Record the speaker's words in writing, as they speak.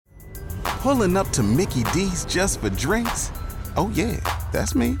Pulling up to Mickey D's just for drinks? Oh yeah,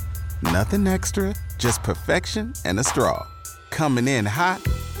 that's me. Nothing extra, just perfection and a straw. Coming in hot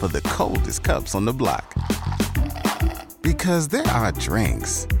for the coldest cups on the block. Because there are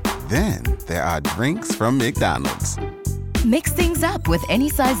drinks. Then there are drinks from McDonald's. Mix things up with any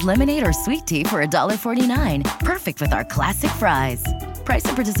size lemonade or sweet tea for $1.49. Perfect with our classic fries. Price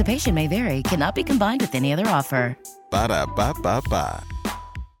and participation may vary. Cannot be combined with any other offer. Ba-da-ba-ba-ba.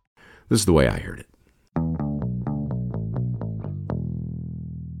 This is the way I heard it.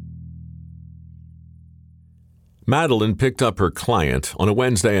 Madeline picked up her client on a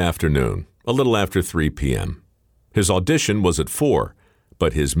Wednesday afternoon, a little after 3 p.m. His audition was at 4,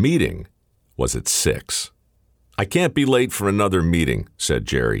 but his meeting was at 6. "I can't be late for another meeting," said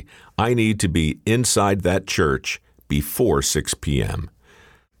Jerry. "I need to be inside that church before 6 p.m.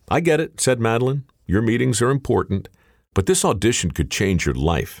 "I get it," said Madeline. "Your meetings are important, but this audition could change your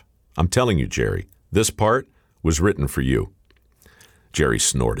life. I'm telling you, Jerry, this part was written for you." Jerry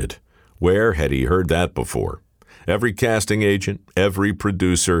snorted. Where had he heard that before? Every casting agent, every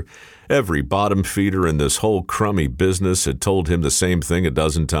producer, every bottom feeder in this whole crummy business had told him the same thing a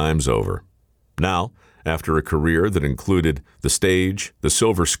dozen times over. Now, after a career that included the stage, the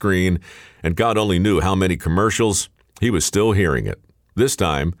silver screen, and God only knew how many commercials, he was still hearing it, this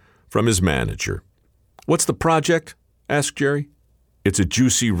time from his manager. "What's the project?" asked Jerry. "It's a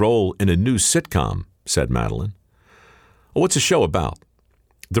juicy role in a new sitcom," said Madeline. "What's the show about?"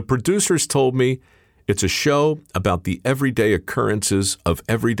 "The producers told me it's a show about the everyday occurrences of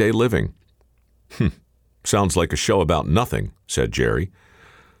everyday living." "Sounds like a show about nothing," said Jerry.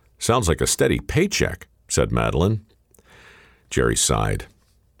 "Sounds like a steady paycheck," said Madeline. Jerry sighed.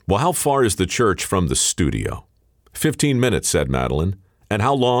 "Well, how far is the church from the studio?" 15 minutes, said Madeline. "And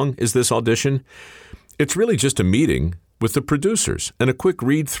how long is this audition?" "It's really just a meeting with the producers and a quick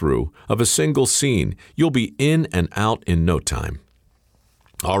read-through of a single scene. You'll be in and out in no time."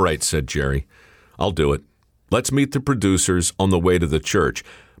 "All right," said Jerry. "I'll do it. Let's meet the producers on the way to the church,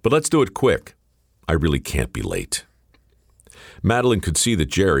 but let's do it quick. I really can't be late." Madeline could see that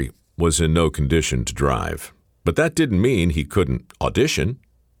Jerry was in no condition to drive, but that didn't mean he couldn't audition.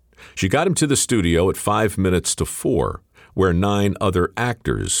 She got him to the studio at 5 minutes to 4, where 9 other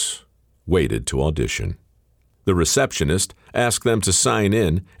actors waited to audition. The receptionist asked them to sign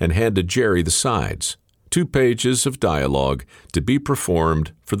in and handed Jerry the sides, 2 pages of dialogue to be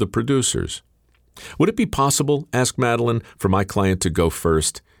performed for the producers. "Would it be possible," asked Madeline, "for my client to go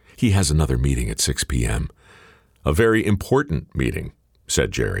first? He has another meeting at 6 p.m. "A very important meeting,"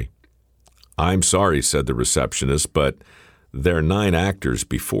 said Jerry. "I'm sorry," said the receptionist, "but there are 9 actors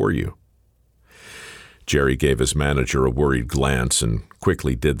before you." Jerry gave his manager a worried glance and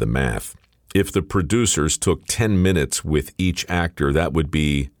quickly did the math. If the producers took 10 minutes with each actor, that would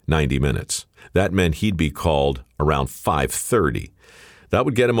be 90 minutes. That meant he'd be called around 5:30. That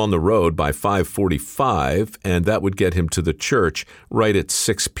would get him on the road by 5:45, and that would get him to the church right at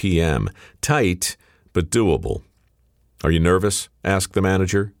 6 p.m. Tight, but doable. "Are you nervous?" asked the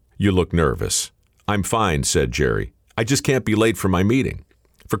manager. "You look nervous." "I'm fine," said Jerry. "I just can't be late for my meeting."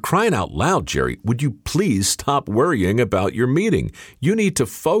 "For crying out loud, Jerry, would you please stop worrying about your meeting? You need to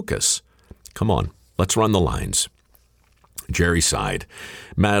focus. Come on, let's run the lines." Jerry sighed.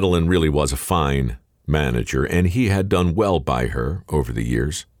 Madeline really was a fine manager, and he had done well by her over the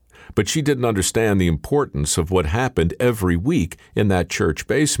years. But she didn't understand the importance of what happened every week in that church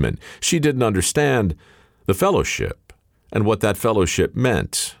basement. She didn't understand the fellowship and what that fellowship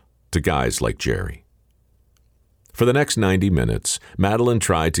meant to guys like Jerry. For the next 90 minutes, Madeline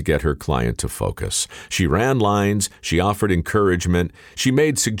tried to get her client to focus. She ran lines, she offered encouragement, she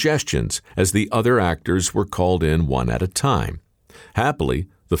made suggestions as the other actors were called in one at a time. Happily,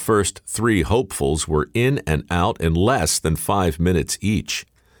 the first 3 hopefuls were in and out in less than 5 minutes each.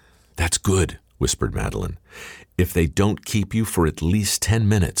 "That's good," whispered Madeline. "If they don't keep you for at least 10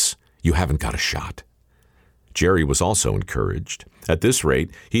 minutes, you haven't got a shot." Jerry was also encouraged. At this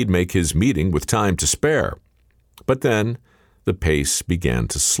rate, he'd make his meeting with time to spare. But then the pace began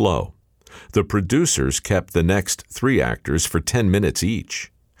to slow. The producers kept the next 3 actors for 10 minutes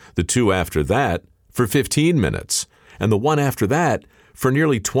each, the 2 after that for 15 minutes, and the one after that for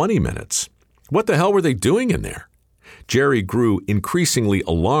nearly 20 minutes. What the hell were they doing in there? Jerry grew increasingly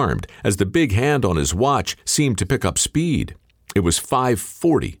alarmed as the big hand on his watch seemed to pick up speed. It was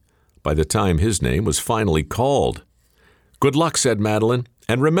 5:40 by the time his name was finally called. "Good luck," said Madeline,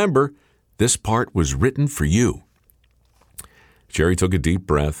 "and remember, this part was written for you." Jerry took a deep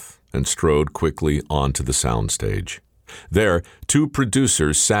breath and strode quickly onto the soundstage. There, 2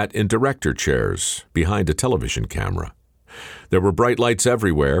 producers sat in director chairs behind a television camera. There were bright lights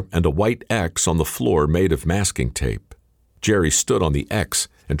everywhere and a white X on the floor made of masking tape. Jerry stood on the X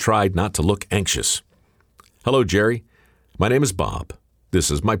and tried not to look anxious. "Hello, Jerry. My name is Bob. This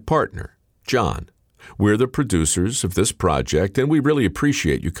is my partner, John. We're the producers of this project, and we really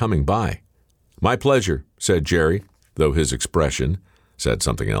appreciate you coming by." "My pleasure," said Jerry, though his expression said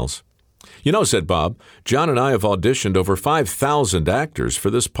something else. "You know," said Bob, "John and I have auditioned over 5,000 actors for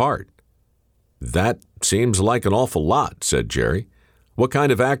this part." "That seems like an awful lot," said Jerry. "What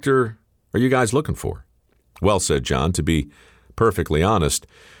kind of actor are you guys looking for?" "Well," said John, "to be perfectly honest,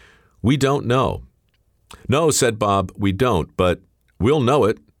 we don't know." "No," said Bob, "we don't, but we'll know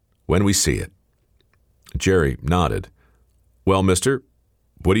it when we see it." Jerry nodded. "Well, mister,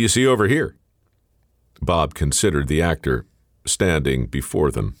 what do you see over here?" Bob considered the actor standing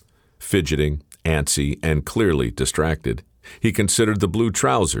before them, fidgeting, antsy, and clearly distracted. He considered the blue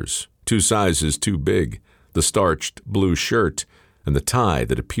trousers, 2 sizes too big, the starched blue shirt, and the tie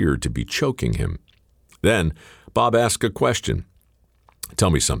that appeared to be choking him. Then Bob asked a question. "Tell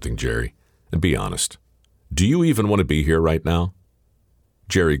me something, Jerry, and be honest. Do you even want to be here right now?"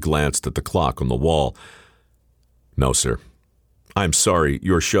 Jerry glanced at the clock on the wall. "No, sir. I'm sorry,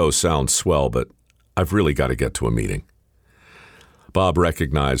 your show sounds swell, but I've really got to get to a meeting." Bob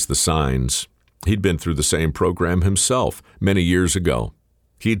recognized the signs. He'd been through the same program himself many years ago.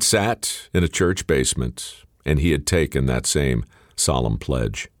 He'd sat in a church basement, and he had taken that same solemn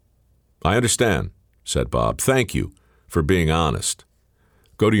pledge. "I understand," said Bob. "Thank you for being honest.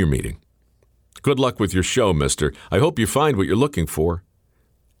 Go to your meeting. Good luck with your show, mister. I hope you find what you're looking for."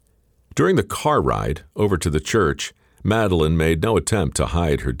 During the car ride over to the church, Madeline made no attempt to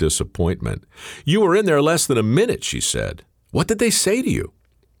hide her disappointment. "You were in there less than a minute," she said. "What did they say to you?"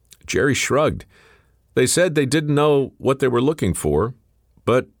 Jerry shrugged. "They said they didn't know what they were looking for,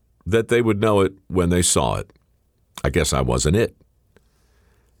 but that they would know it when they saw it. I guess I wasn't it."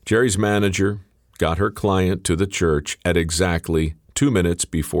 Jerry's manager got her client to the church at exactly 2 minutes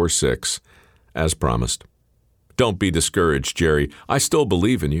before 6, as promised. "Don't be discouraged, Jerry. I still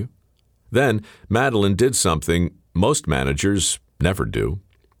believe in you." Then Madeline did something most managers never do.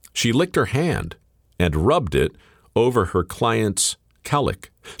 She licked her hand and rubbed it over her client's cowlick,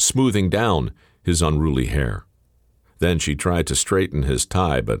 smoothing down his unruly hair. Then she tried to straighten his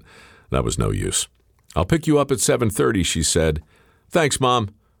tie, but that was no use. "I'll pick you up at 7:30, she said. "Thanks, Mom.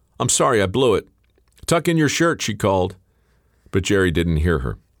 I'm sorry I blew it." "Tuck in your shirt," she called. But Jerry didn't hear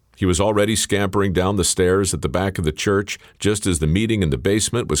her. He was already scampering down the stairs at the back of the church just as the meeting in the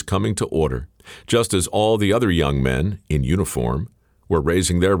basement was coming to order, just as all the other young men in uniform were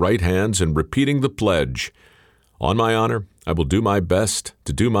raising their right hands and repeating the pledge. "On my honor, I will do my best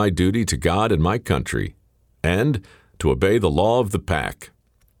to do my duty to God and my country, and to obey the law of the pack."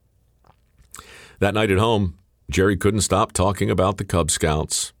 That night at home, Jerry couldn't stop talking about the Cub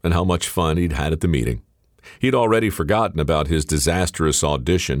Scouts and how much fun he'd had at the meeting. He'd already forgotten about his disastrous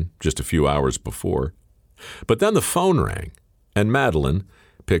audition just a few hours before. But then the phone rang, and Madeline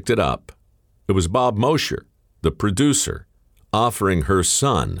picked it up. It was Bob Mosher, the producer, offering her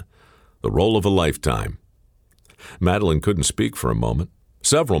son the role of a lifetime. Madeline couldn't speak for a moment,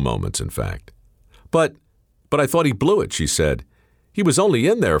 several moments, in fact. But I thought he blew it," she said. "He was only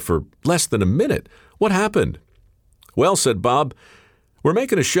in there for less than a minute. What happened?" "Well," said Bob, "we're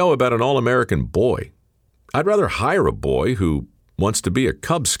making a show about an all-American boy. I'd rather hire a boy who wants to be a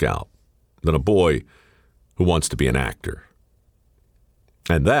Cub Scout than a boy who wants to be an actor."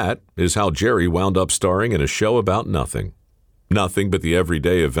 And that is how Jerry wound up starring in a show about nothing. Nothing but the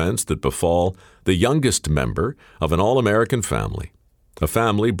everyday events that befall the youngest member of an all-American family. A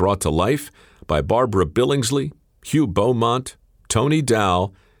family brought to life by Barbara Billingsley, Hugh Beaumont, Tony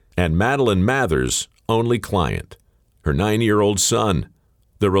Dow, and Madeline Mather's only client, her 9-year-old son,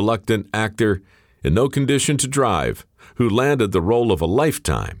 the reluctant actor in no condition to drive, who landed the role of a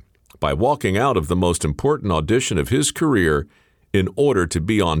lifetime by walking out of the most important audition of his career in order to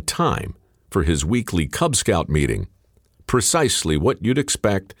be on time for his weekly Cub Scout meeting. Precisely what you'd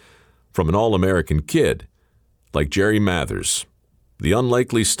expect from an all-American kid like Jerry Mathers, the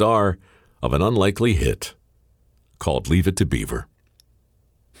unlikely star of an unlikely hit called Leave It to Beaver.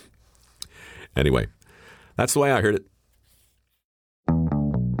 Anyway, that's the way I heard it.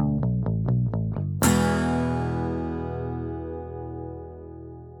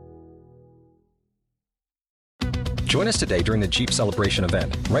 Join us today during the Jeep Celebration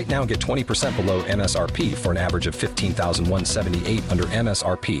event. Right now, get 20% below MSRP for an average of $15,178 under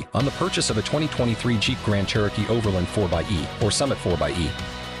MSRP on the purchase of a 2023 Jeep Grand Cherokee Overland 4xE or Summit 4xE.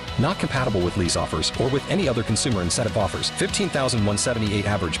 Not compatible with lease offers or with any other consumer incentive offers. 15,178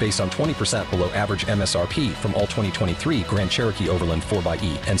 average based on 20% below average MSRP from all 2023 Grand Cherokee Overland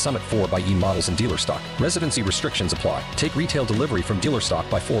 4xE and Summit 4xE models in dealer stock. Residency restrictions apply. Take retail delivery from dealer stock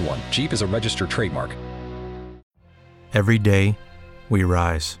by 4/1. Jeep is a registered trademark. Every day, we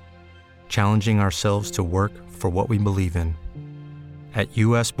rise, challenging ourselves to work for what we believe in. At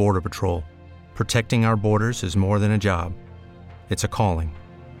U.S. Border Patrol, protecting our borders is more than a job. It's a calling.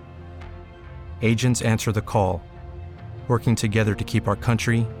 Agents answer the call, working together to keep our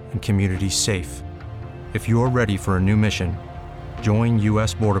country and communities safe. If you're ready for a new mission, join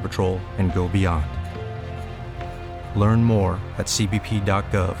U.S. Border Patrol and go beyond. Learn more at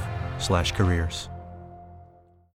cbp.gov/careers.